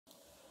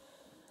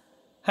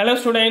Hello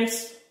students,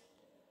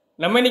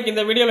 நம்ம இன்னைக்கு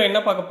இந்த வீடியோல என்ன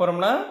பார்க்க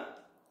போறோம்னா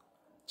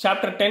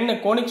chapter 10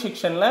 Conic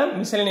sectionல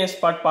miscellaneous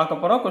part பார்க்க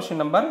போறோம். question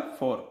number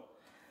 4.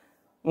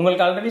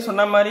 உங்களுக்கு ஆல்ரெடி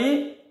சொன்ன மாதிரி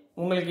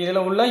உங்களுக்கு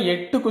இதல உள்ள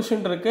 8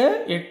 क्वेश्चन இருக்கு.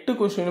 8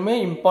 क्वेश्चनமே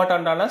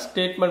இம்பார்ட்டன்ட்டான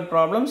ஸ்டேட்மென்ட்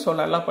ப்ராப்ளம்ஸ் சோ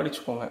நல்லா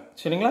படிச்சுக்கோங்க.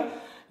 சரிங்களா?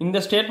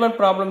 இந்த ஸ்டேட்மென்ட்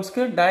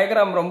ப்ராப்ளம்ஸ்க்கு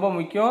டயகிராம் ரொம்ப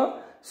முக்கியம்.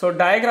 சோ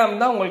டயகிராம்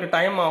தான் உங்களுக்கு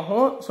டைம்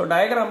ஆகும். சோ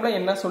டயகிராம்ல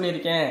என்ன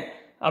சொல்லிருக்கேன்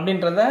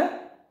அப்படின்றத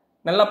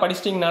நல்லா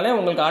படிச்சிட்டீங்கனாலே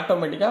உங்களுக்கு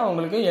ஆட்டோமேட்டிக்கா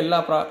உங்களுக்கு எல்லா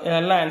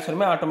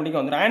ஆன்சருமே ஆட்டோமேட்டிக்கா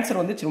வந்துரும். ஆன்சர்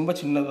வந்து ரொம்ப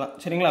சின்னதுதான்.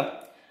 சரிங்களா?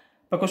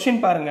 இப்ப क्वेश्चन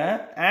பாருங்க.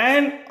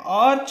 An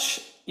arch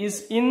is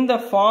in the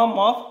form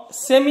of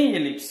semi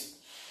ellipse.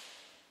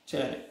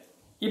 சரி.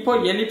 இப்போ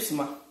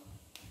எலிப்ஸ்மா.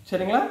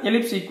 சரிங்களா?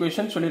 எலிப்ஸ்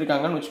ஈக்குவேஷன்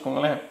சொல்லிருக்காங்கன்னு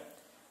வெச்சுக்கோங்களேன்.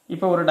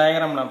 இப்போ ஒரு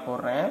டயகிராம் நான்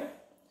போடுறேன்.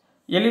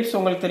 எலிப்ஸ்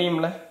உங்களுக்கு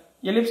தெரியும்ல?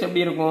 எலிப்ஸ்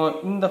எப்படி இருக்கும்?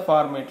 இந்த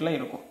ஃபார்மேட்ல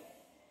இருக்கும்.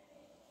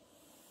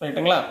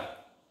 ரைட்டுங்களா?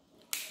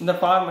 இந்த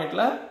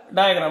ஃபார்மேட்ல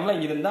டயகிராம்ல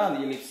இருந்தா அது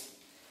எலிப்ஸ்.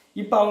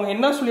 இப்போ அவங்க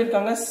என்ன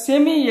சொல்லிருக்காங்க?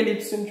 செமி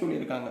எலிப்ஸ்னு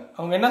சொல்லிருக்காங்க.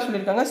 அவங்க என்ன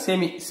சொல்லிருக்காங்க?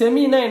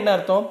 செமினா என்ன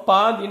அர்த்தம்?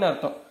 பாதின்னு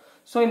அர்த்தம்.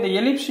 சோ இந்த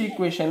எலிப்ஸ்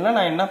ஈக்குவேஷன்ல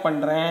நான் என்ன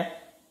பண்றேன்?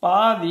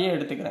 பாதியை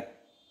எடுத்துக்கிறேன்.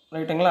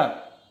 ரைட்டுங்களா?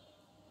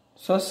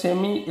 சோ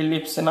செமி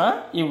எலிப்ஸ்னா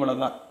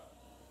இவ்வளவுதான்.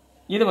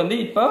 இது வந்து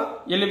இப்போ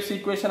எலிப்ஸ்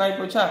ஈக்குவேஷன் ஆயி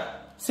போச்சா?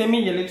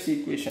 Semi ellipse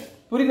equation.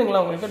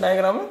 புரியுதுங்களா உங்களுக்கு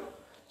டயகிராம்?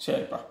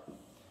 சரிப்பா.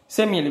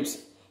 Semi ellipse.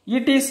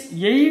 It is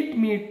 8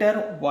 meter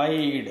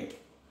wide.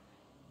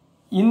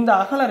 இந்த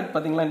அகலம் இருக்கு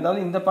பாத்தீங்களா?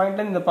 அதாவது இந்த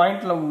பாயிண்ட்ல இந்த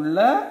பாயிண்ட்ல உள்ள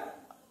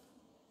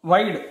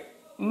வைட்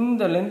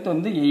இந்த லெந்த்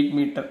வந்து 8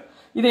 மீட்டர்.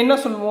 இது என்ன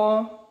சொல்லுவோம்?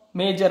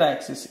 Major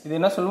axis. இது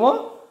என்ன சொல்லுவோம்?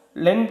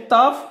 Length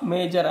of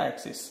major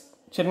axis.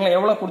 சரிங்களா?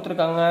 எவ்வளவு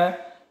கொடுத்திருக்காங்க?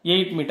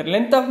 8 metre.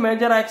 Length of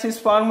major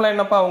axis formula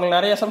என்னப்பா? உங்களுக்கு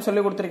நிறைய சம்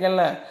சொல்லி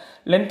கொடுத்திருக்கேன்ல.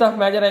 லெந்த்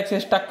ஆஃப் மேஜர்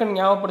ஆக்சிஸ் டக்குன்னு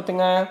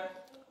ஞாபகப்படுத்துங்க.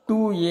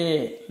 2a.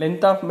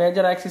 லெந்த் ஆஃப்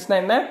மேஜர் ஆக்சிஸ்னா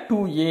என்ன?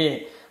 2a.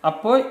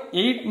 அப்போ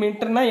 8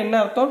 மீட்டர்னா என்ன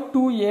அர்த்தம்?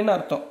 2a ன்னு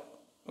அர்த்தம்.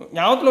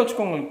 ஞாபகத்துல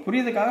வச்சுக்கோங்க,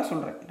 புரியுதுக்காக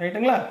சொல்றேன்.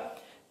 ரைட்டுங்களா?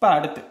 இப்ப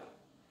அடுத்து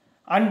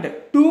and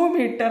 2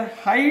 meter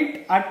height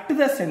at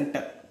the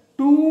center.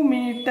 2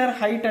 meter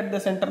height at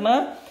the centerனா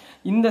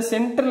இந்த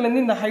சென்டர்ல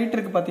இருந்து இந்த ஹைட்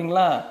இருக்கு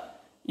பாத்தீங்களா?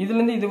 இதுல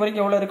இருந்து இது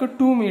வரைக்கும் எவ்வளவு இருக்கு?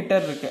 2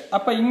 மீட்டர் இருக்கு.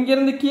 அப்ப இங்க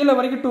இருந்து கீழ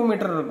வரைக்கும் 2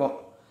 மீட்டர் இருக்கும்.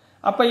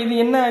 அப்ப இது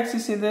என்ன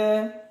ஆக்சிஸ்? இது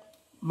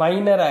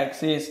மைனர்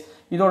ஆக்சிஸ்.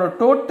 இதோட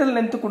டோட்டல்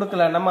லென்த்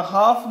கொடுக்கல, நம்ம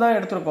half தான்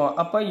எடுத்துறோம்.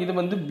 அப்ப இது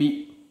வந்து b.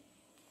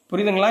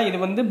 புரியுதுங்களா? இது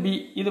வந்து b,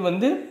 இது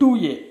வந்து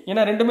 2a.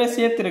 ஏனா ரெண்டுமே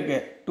சேர்த்து இருக்கு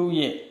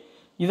 2a.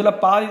 இதுல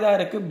பாதி தான்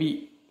இருக்கு b.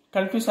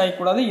 கன்ஃபியூஸ் ஆக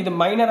கூடாது. இது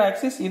மைனர்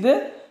ஆக்சிஸ், இது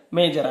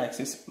மேஜர்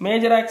ஆக்சிஸ்.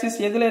 மேஜர் ஆக்சிஸ்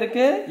எதுல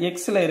இருக்கு?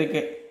 x ல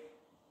இருக்கு.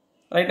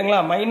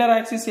 ரைட்டுங்களா? மைனர்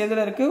ஆக்சிஸ்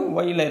எதுல இருக்கு?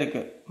 y ல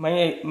இருக்கு.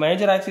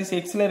 மேஜர் ஆக்சிஸ்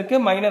x ல இருக்கு,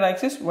 மைனர்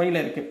ஆக்சிஸ் y ல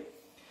இருக்கு.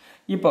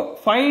 இப்போ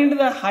find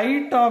the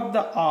height of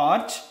the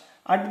arch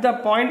at the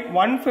point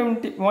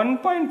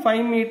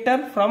 1.5 meter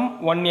from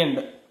one end.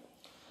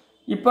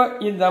 இப்போ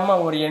இதுதாம்மா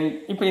ஒரு எண்ட்.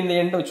 இப்போ இந்த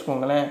எண்ட்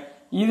வச்சுக்கோங்களேன்.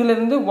 இதுல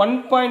இருந்து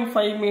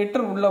 1.5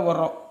 மீட்டர் உள்ள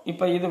வர்றோம்.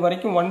 இப்போ இது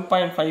வரைக்கும்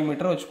 1.5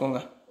 மீட்டர் வச்சுக்கோங்க.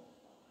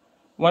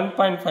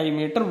 1.5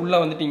 மீட்டர் உள்ள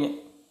வந்துட்டீங்க.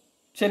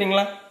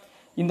 சரிங்களா?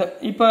 இந்த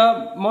இப்போ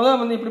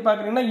முதல்ல வந்து எப்படி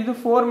பார்க்குறீங்கன்னா இது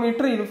 4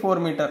 மீட்டர், இது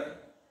 4 மீட்டர்.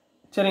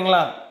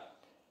 சரிங்களா?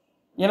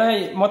 ஏன்னா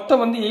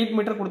மொத்தம் வந்து 8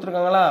 மீட்டர்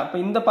கொடுத்துருக்காங்களா? இப்போ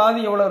இந்த பாதி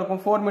எவ்வளோ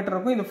இருக்கும்? 4 மீட்டர்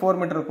இருக்கும், இது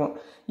 4 மீட்டர் இருக்கும்.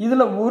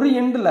 இதில் ஒரு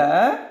எண்டில்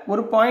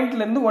ஒரு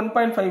பாயிண்ட்லேருந்து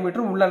 1.5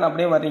 மீட்டர் உள்ள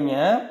அப்படியே வர்றீங்க.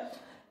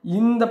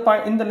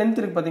 இந்த லென்த்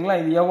இருக்கு பாத்தீங்களா?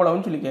 இது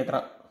எவ்வளவுன்னு சொல்லி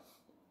கேட்கறான்.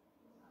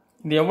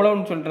 இது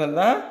எவ்வளவுன்னு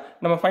சொல்றதா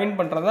நம்ம ஃபைண்ட்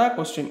பண்றதா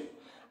क्वेश्चन.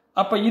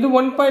 அப்ப இது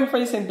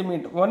 1.5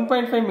 சென்டிமீட்டர்,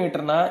 1.5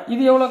 மீட்டர்னா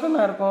இது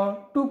எவ்வளவுக்கு இருக்கும்?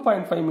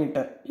 2.5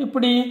 மீட்டர்.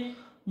 எப்படி?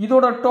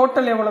 இதோட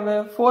டோட்டல் எவ்வளவு?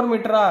 4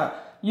 மீட்டரா?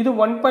 இது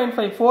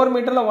 1.5. 4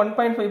 மீட்டர்ல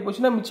 1.5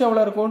 போச்சுன்னா மிச்சம்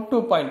எவ்வளவு இருக்கும்?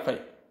 2.5.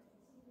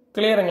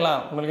 கிளியருங்களா?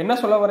 உங்களுக்கு என்ன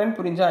சொல்ல வரேன்னு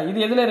புரிஞ்சா? இது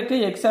எதுல இருக்கு?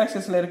 x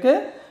ஆக்சிஸ்ல இருக்கு.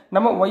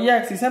 நம்ம y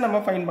ஆக்சிஸை நம்ம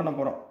ஃபைண்ட் பண்ண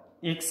போறோம்.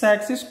 x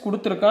axis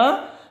கொடுத்திருக்கான்.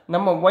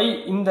 நம்ம y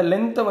இந்த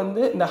லெந்தை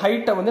வந்து இந்த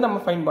ஹைட்டை வந்து நம்ம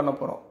ஃபைண்ட் பண்ண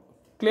போறோம்.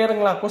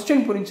 கிளியருங்களா? क्वेश्चन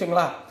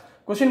புரிஞ்சுங்களா?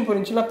 Question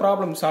புரிஞ்சுனா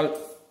problem solve.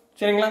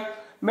 சரிங்களா?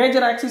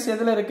 மேஜர் ஆக்சிஸ்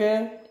எதுல இருக்கு?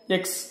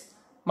 x.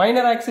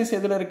 மைனர் ஆக்சிஸ்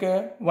எதுல இருக்கு?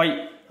 y.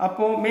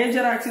 அப்போ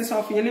major axis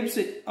of ellipse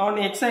on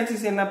x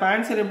axis என்ன?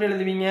 ஆன்சர் எப்படி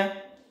எழுதுவீங்க?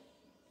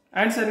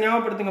 ஆன்சர்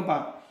ஞாபகப்படுத்துங்கப்பா.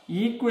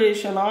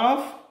 ஈக்குவேஷன்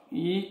ஆஃப்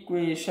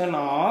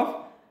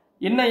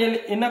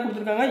என்ன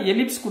கொடுத்திருக்காங்க?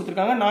 எலிப்ஸ்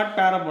கொடுத்திருக்காங்க, not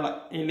parabola.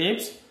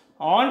 Ellipse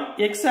on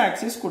x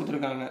axis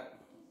கொடுத்திருக்காங்க.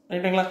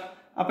 ரைட்டுங்களா?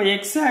 அப்ப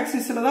x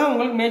ஆக்சிஸ்ல தான்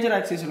உங்களுக்கு மேஜர்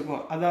ஆக்சிஸ்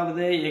இருக்கும்.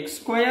 அதாவது x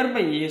square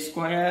by a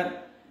square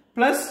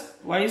plus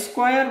y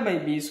square by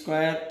b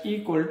square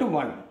equal to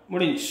 1.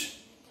 முடிஞ்சு.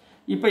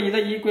 இப்போ இதை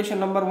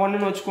ஈக்குவேஷன் நம்பர் 1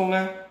 ன்னு வச்சுக்கோங்க.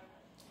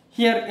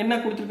 ஹியர் என்ன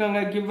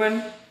கொடுத்திருக்காங்க? given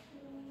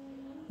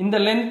இந்த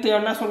லென்த்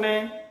என்ன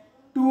சொன்னேன்?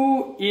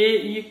 2a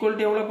ஈக்குவல்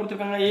டு எவ்வளவு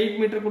கொடுத்திருக்காங்க? 8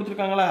 metre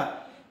கொடுத்திருக்காங்களா?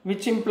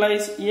 which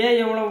implies a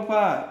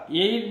எவ்வளவுப்பா?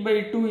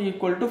 8/2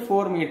 equal to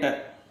 4 metre.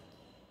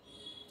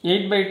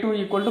 8/2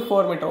 equal to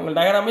 4 meter. உங்கள்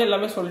டயக்ராமே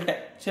எல்லாமே சொல்லிட்டேன்.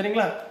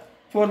 சரிங்களா?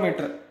 4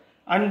 மீட்டர்.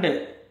 அண்டு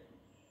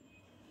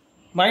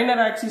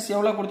மைனர் ஆக்சிஸ்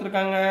எவ்வளோ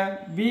கொடுத்துருக்காங்க?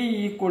 b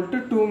equal to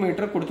 2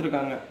 மீட்டர்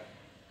கொடுத்துருக்காங்க.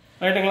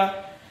 ரைட்டுங்களா?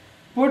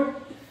 Put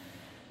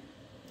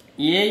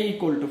a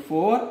equal to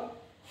 4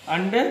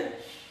 and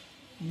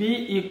b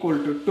equal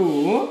to 2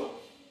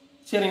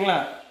 சரிங்களா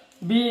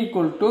b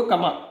equal to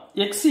comma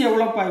x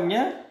எவ்வளோப்பா இங்க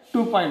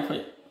 2.5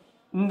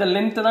 இந்த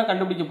லென்த் தான்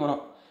கண்டுபிடிக்க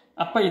போறோம்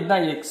அப்ப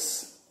இதுதான் x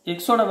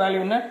x ஓட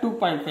வேல்யூ என்ன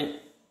 2.5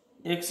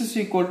 x is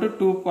equal to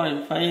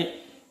 2.5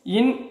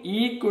 in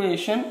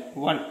equation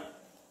 1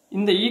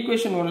 இந்த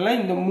equation 1ல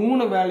இந்த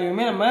மூணு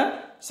வேல்யூமே நம்ம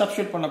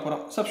சப்ஸ்டிட்யூட் பண்ண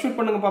போறோம் சப்ஸ்டிட்யூட்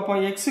பண்ணுங்க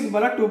பாப்போம் x க்கு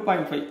பதிலா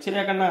 2.5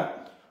 சரியா கண்ணா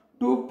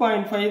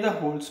 2.5 the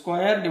whole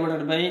square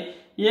divided by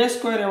a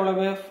square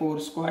எவ்வளவு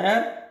 4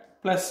 square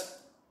plus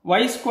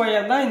y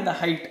square தான் இந்த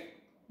height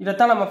இத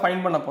தான் நம்ம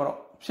ஃபைண்ட் பண்ண போறோம்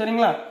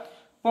சரிங்களா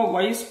இப்போ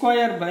y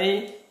square by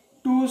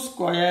 2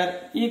 square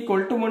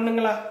equal to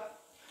 1ங்களா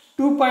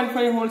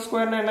 2.5 whole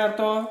square னா என்ன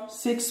அர்த்தம்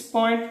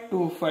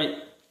 6.25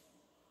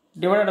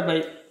 divided by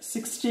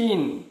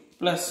 16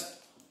 plus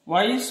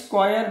y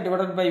square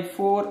divided by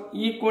 4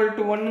 equal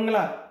to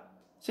 1ங்களா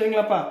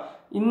சரிங்களாப்பா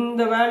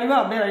இந்த வேல்யூவை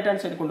அப்படியே ரைட்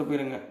ஹேண்ட் சைடு கொண்டு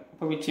போயிருங்க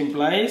அப்ப which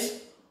implies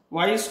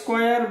y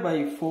square by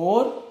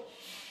 4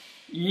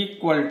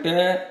 equal to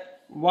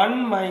 1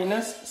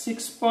 minus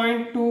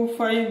 6.25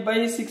 by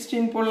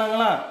 16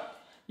 போடலாங்களா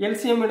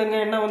LCM எடுங்க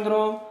என்ன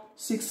வந்துரும்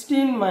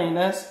 16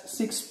 minus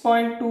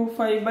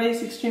 6.25 by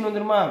 16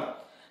 வந்துருமா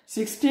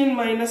 16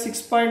 minus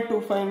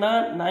 6.25 னா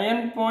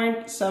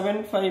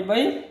 9.75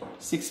 by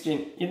 16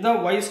 இதுதான்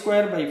y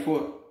square by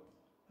 4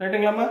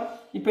 ரைட்டுங்களாமா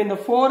இப்போ இந்த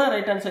 4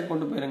 ரைட் ஹேண்ட் சைடு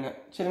கொண்டு போயிருங்க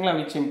சரிங்களா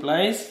which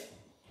implies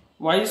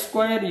y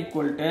square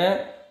equal to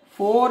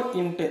 4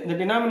 into the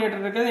denominator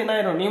இருக்கிறது என்ன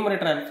ஆயிரும்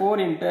numerator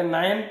 4 into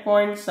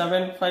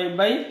 9.75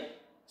 by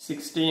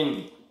 16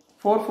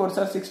 4 4s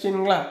are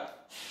 16ங்களா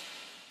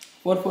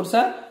 4 4s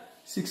are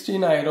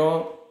 16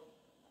 ஆயிரும்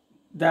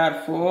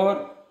therefore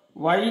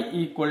y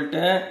equal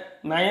to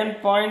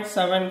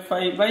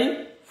 9.75 by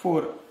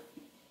 4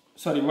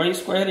 sorry y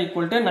square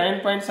equal to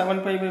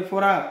 9.75 by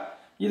 4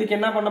 இதுக்கு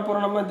என்ன பண்ண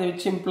போறோம் நம்ம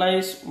which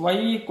implies y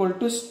equal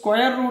to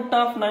square root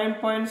of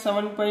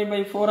 9.75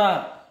 by 4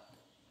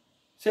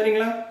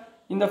 சரிங்களா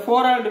இந்த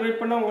 4 ஆல் டிவைட்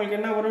பண்ணா உங்களுக்கு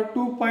என்ன வரும்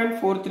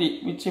 2.43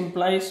 which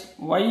implies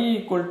y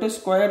equal to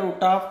square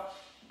root of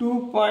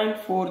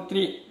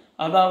 2.43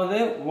 அதாவது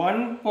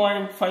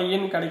 1.5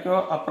 ன்னு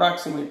கிடைக்கும்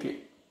approximately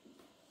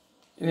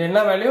இது என்ன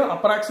வேல்யூ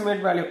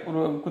approximate வேல்யூ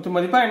ஒரு குத்து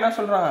மதிப்பா என்ன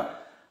சொல்றான்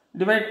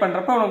டிவைட்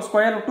பண்றப்ப உங்களுக்கு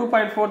ஸ்கொயர்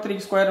 2.43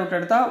 க்கு ஸ்கொயர் ரூட்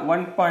எடுத்தா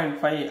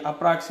 1.5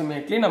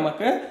 approximately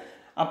நமக்கு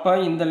அப்ப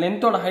இந்த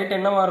லென்த்தோட ஹைட்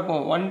என்னவா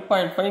இருக்கும்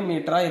 1.5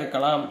 மீட்டரா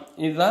இருக்கலாம்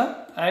இதுதான்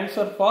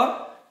ஆன்சர் ஃபார்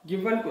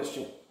given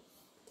question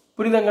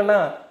புரியுதுங்களா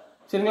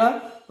சரிங்களா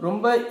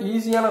ரொம்ப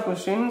ஈஸியான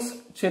क्वेश्चंस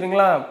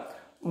சரிங்களா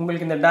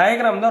உங்களுக்கு இந்த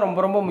டயகிராம் தான் ரொம்ப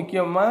ரொம்ப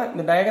முக்கியமா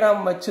இந்த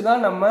டயகிராம் வச்சு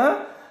தான் நம்ம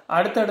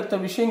அடுத்த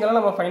விஷயங்களை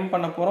நம்ம ஃபைண்ட்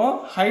பண்ண போறோம்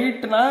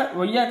ஹைட்னா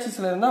y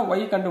ஆக்சிஸ்ல இருந்தா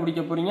y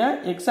கண்டுபிடிக்க போறீங்க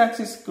x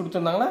ஆக்சிஸ்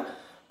கொடுத்திருந்தாங்கன்னா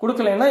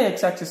கொடுக்கலனா x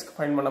ஆக்சிஸ்க்கு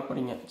ஃபைண்ட் பண்ண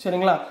போறீங்க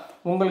சரிங்களா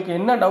உங்களுக்கு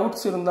என்ன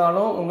டவுட்ஸ்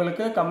இருந்தாலும்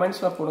உங்களுக்கு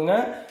கமெண்ட்ஸ்ல போடுங்க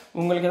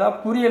உங்களுக்கு ஏதாவது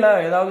புரியல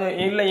ஏதாவது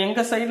இல்ல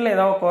எங்க சைடுல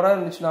ஏதாவது குறை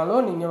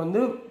இருந்துச்சுனாலும் நீங்க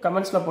வந்து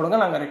கமெண்ட்ஸ்ல போடுங்க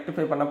நாங்க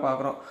ரெக்டிஃபை பண்ண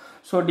பார்க்கறோம்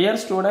சோ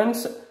டியர்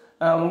ஸ்டூடண்ட்ஸ்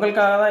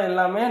உங்களுக்காக தான்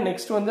எல்லாமே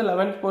நெக்ஸ்ட் வந்து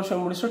 11th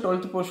போர்ஷன் முடிச்சு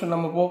 12th போர்ஷன்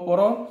நம்ம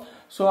போறோம்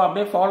சோ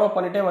அப்படியே ஃபாலோ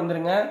பண்ணிட்டே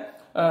வந்துருங்க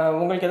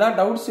உங்களுக்கு ஏதாவது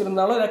டவுட்ஸ்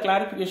இருந்தாலும் ஏதாவது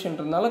கிளாரிஃபிகேஷன்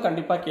இருந்தாலும்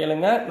கண்டிப்பா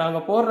கேளுங்க நாங்க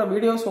போடுற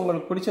வீடியோஸ்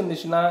உங்களுக்கு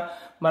பிடிச்சிருந்துச்சுனா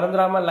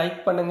மறந்துடாம லைக்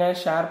பண்ணுங்க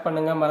ஷேர்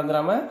பண்ணுங்க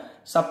மறந்துடாம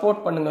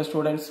சப்போர்ட் பண்ணுங்க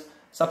ஸ்டூடண்ட்ஸ்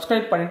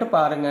சப்ஸ்கிரைப் பண்ணிட்டு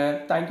பாருங்க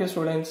Thank you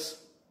students